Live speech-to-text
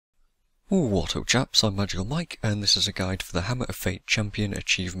What up chaps, I'm MagicalMike and this is a guide for the Hammer of Fate Champion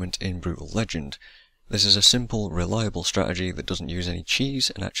achievement in Brutal Legend. This is a simple, reliable strategy that doesn't use any cheese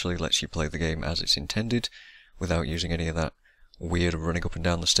and actually lets you play the game as it's intended without using any of that weird running up and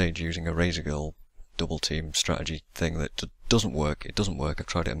down the stage using a razorgirl double team strategy thing that doesn't work. It doesn't work, I've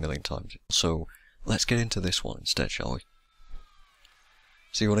tried it a million times. So let's get into this one instead, shall we?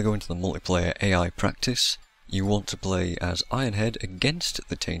 So you want to go into the multiplayer AI practice. You want to play as Ironheade against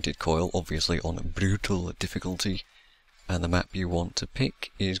the Tainted Coil, obviously on brutal difficulty, and the map you want to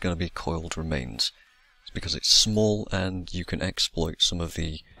pick is going to be Coiled Remains. It's because it's small and you can exploit some of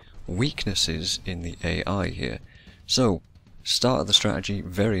the weaknesses in the AI here. So, start of the strategy,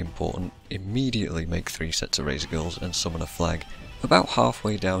 very important, immediately make 3 sets of razorgirls and summon a flag about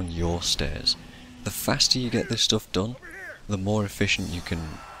halfway down your stairs. The faster you get this stuff done, the more efficient you can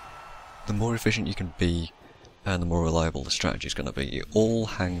be, and the more reliable the strategy is going to be. It all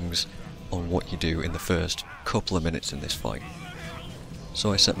hangs on what you do in the first couple of minutes in this fight.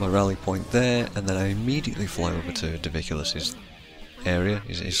 So I set my rally point there, and then I immediately fly over to Doviculus' area,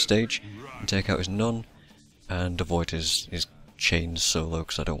 his stage, and take out his nun, and avoid his chains solo,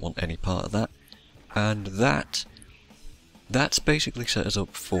 because I don't want any part of that. And that's basically set us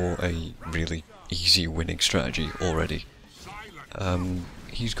up for a really easy winning strategy already.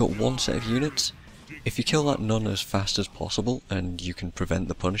 He's got 1 set of units. If you kill that nun as fast as possible and you can prevent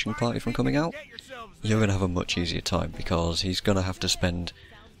the punishing party from coming out, you're going to have a much easier time, because he's going to have to spend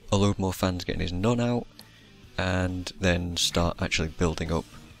a load more fans getting his nun out and then start actually building up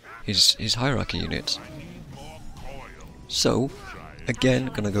his hierarchy units. So, again,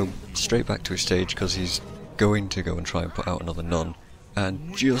 going to go straight back to his stage because he's going to go and try and put out another nun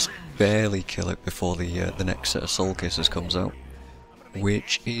and just barely kill it before the next set of soul kisses comes out,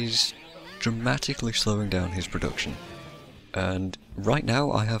 which is dramatically slowing down his production. And right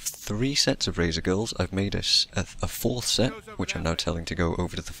now I have 3 sets of razorgirls. I've made a 4th set, which I'm now telling to go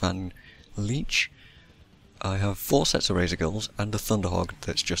over to the fan leech. I have 4 sets of razorgirls and a thunderhog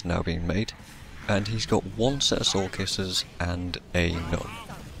that's just now being made, and he's got 1 set of soul kisses and a nun.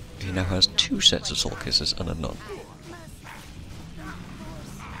 He now has 2 sets of soul kisses and a nun.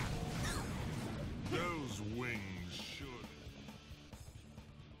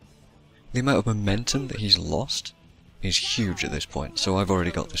 The amount of momentum that he's lost is huge at this point. So I've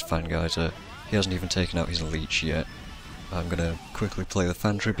already got this fan geyser. He hasn't even taken out his leech yet. I'm going to quickly play the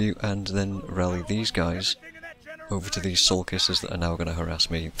fan tribute and then rally these guys over to these soul kisses that are now going to harass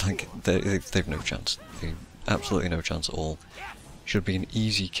me. Like, they've no chance. They've absolutely no chance at all. Should be an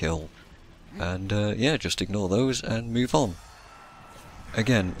easy kill. And yeah, just ignore those and move on.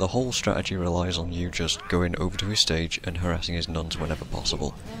 Again, the whole strategy relies on you just going over to his stage and harassing his nuns whenever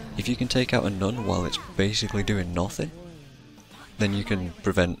possible. If you can take out a nun while it's basically doing nothing, then you can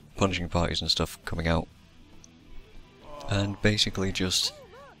prevent punishing parties and stuff coming out. And basically just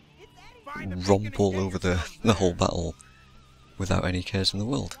romp all over the whole battle without any cares in the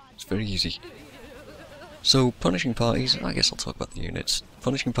world. It's very easy. So punishing parties, I guess I'll talk about the units.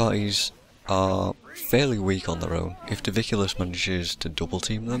 Punishing parties are fairly weak on their own. If Doviculus manages to double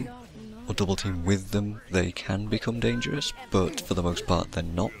team them, or double team with them, they can become dangerous, but for the most part they're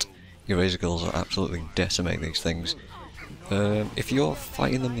not. Your razorgirls will absolutely decimate these things. If you're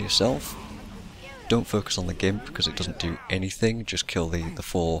fighting them yourself, don't focus on the gimp because it doesn't do anything, just kill the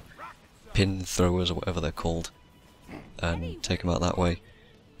 4 pin throwers or whatever they're called, and take them out that way.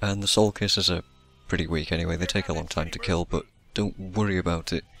 And the soul kisses are pretty weak anyway, they take a long time to kill, but don't worry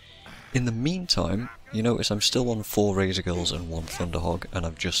about it. In the meantime, you notice I'm still on 4 razorgirls and 1 thunderhog, and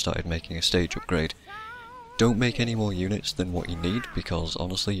I've just started making a stage upgrade. Don't make any more units than what you need, because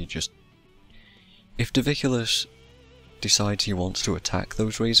honestly you just... If Doviculus decides he wants to attack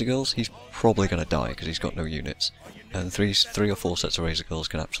those razorgirls, he's probably going to die because he's got no units. And 3 or 4 sets of razorgirls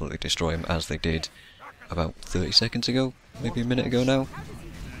can absolutely destroy him, as they did about 30 seconds ago, maybe a minute ago now.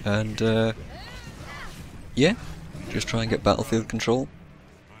 And yeah, just try and get battlefield control.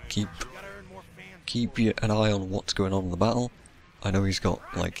 Keep an eye on what's going on in the battle. I know he's got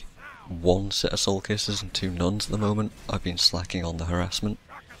like 1 set of soul kisses and 2 nuns at the moment. I've been slacking on the harassment,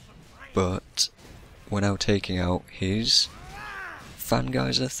 but we're now taking out his fan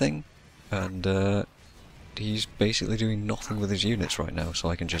geyser thing, and he's basically doing nothing with his units right now, so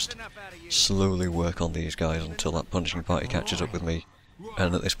I can just slowly work on these guys until that punishing party catches up with me,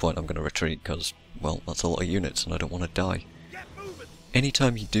 and at this point I'm going to retreat because, well, that's a lot of units and I don't want to die.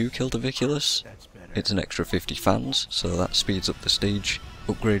 Anytime you do kill Doviculus, it's an extra 50 fans, so that speeds up the stage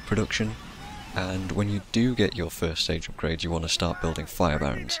upgrade production, and when you do get your first stage upgrade you want to start building fire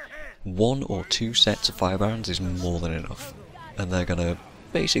barons. 1 or 2 sets of fire barons is more than enough, and they're going to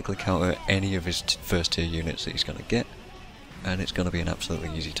basically counter any of his first tier units that he's going to get, and it's going to be an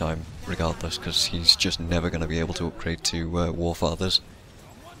absolutely easy time regardless, because he's just never going to be able to upgrade to Warfathers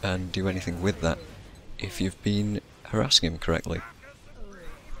and do anything with that if you've been harassing him correctly.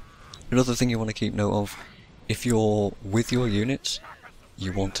 Another thing you want to keep note of, if you're with your units,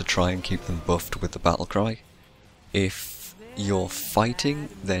 you want to try and keep them buffed with the battle cry. If you're fighting,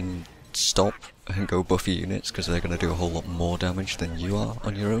 then stop and go buff your units, because they're going to do a whole lot more damage than you are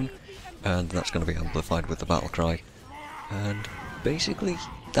on your own, and that's going to be amplified with the battle cry. And basically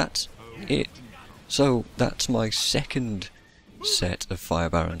that's it. So that's my second set of Fire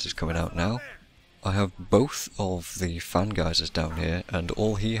Barons is coming out now. I have both of the Fan Geysers down here, and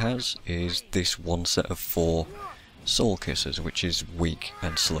all he has is this one set of 4 Soul Kissers, which is weak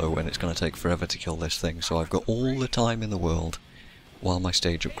and slow, and it's going to take forever to kill this thing. So I've got all the time in the world while my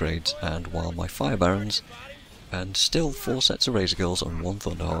stage upgrades and while my Fire Barons, and still 4 sets of razorgirls and 1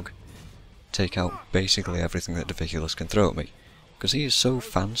 Thunderhog, take out basically everything that Doviculus can throw at me. Because he is so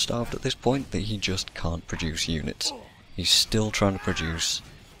fan-starved at this point that he just can't produce units. He's still trying to produce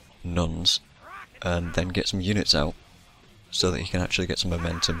nuns, and then get some units out, so that he can actually get some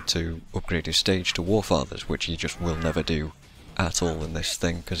momentum to upgrade his stage to Warfathers, which he just will never do at all in this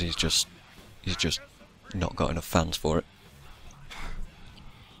thing, because he's just not got enough fans for it.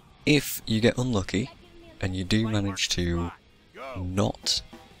 If you get unlucky, and you do manage to not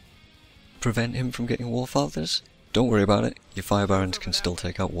prevent him from getting Warfathers, don't worry about it, your Fire Barons can still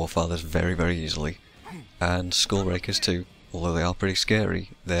take out Warfathers very, very easily. And Skullrakers too, although they are pretty scary,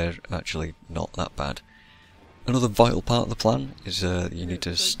 they're actually not that bad. Another vital part of the plan is you need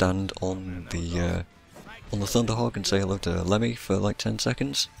to stand on the Thunderhog and say hello to Lemmy for like 10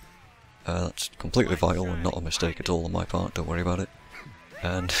 seconds. That's completely vital and not a mistake at all on my part, don't worry about it.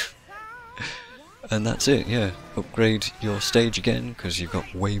 And and that's it, yeah. Upgrade your stage again, because you've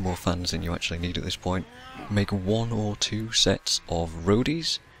got way more fans than you actually need at this point. Make 1 or 2 sets of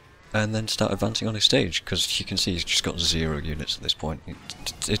roadies, and then start advancing on his stage, because you can see he's just got 0 units at this point.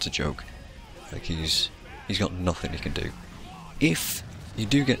 It's a joke. Like, he's got nothing he can do. If you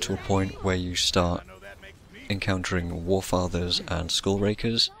do get to a point where you start encountering Warfathers and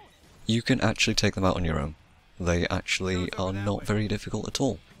Skullrakers, you can actually take them out on your own. They actually are not very difficult at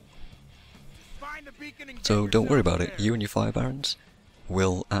all. So don't worry about it, you and your Fire Barons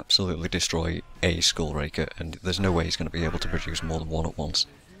will absolutely destroy a Skullraker, and there's no way he's going to be able to produce more than 1 at once.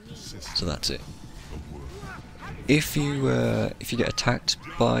 So that's it. If you get attacked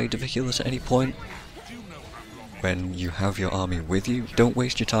by Doviculus at any point, when you have your army with you, don't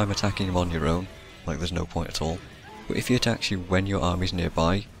waste your time attacking him on your own, like there's no point at all. But if he attacks you when your army's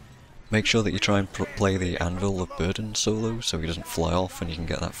nearby, make sure that you try and play the Anvil of Burden solo, so he doesn't fly off and you can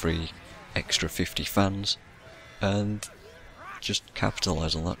get that free extra 50 fans, and just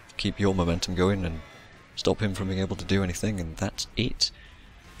capitalise on that, keep your momentum going and stop him from being able to do anything, and that's it.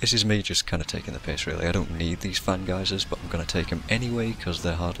 This is me just kind of taking the piss really. I don't need these Fan Geysers, but I'm going to take them anyway because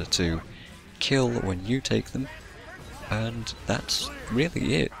they're harder to kill when you take them, and that's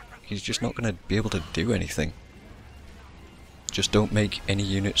really it. He's just not going to be able to do anything. Just don't make any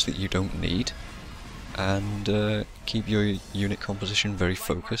units that you don't need, and keep your unit composition very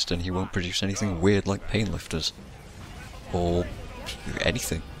focused, and he won't produce anything weird like Painlifters or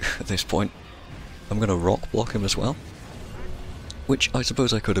anything at this point. I'm going to rock block him as well, which I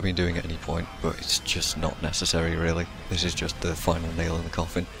suppose I could have been doing at any point, but it's just not necessary really. This is just the final nail in the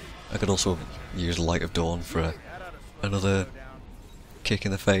coffin. I could also use Light of Dawn for another kick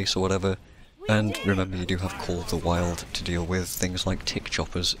in the face or whatever. And remember, you do have Call of the Wild to deal with things like tick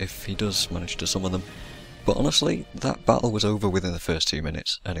choppers if he does manage to summon them. But honestly, that battle was over within the first 2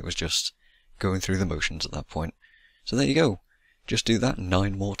 minutes, and it was just going through the motions at that point. So there you go. Just do that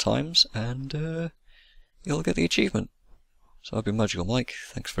 9 more times, and you'll get the achievement. So I've been MagicalMike,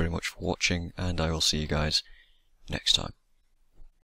 thanks very much for watching, and I will see you guys next time.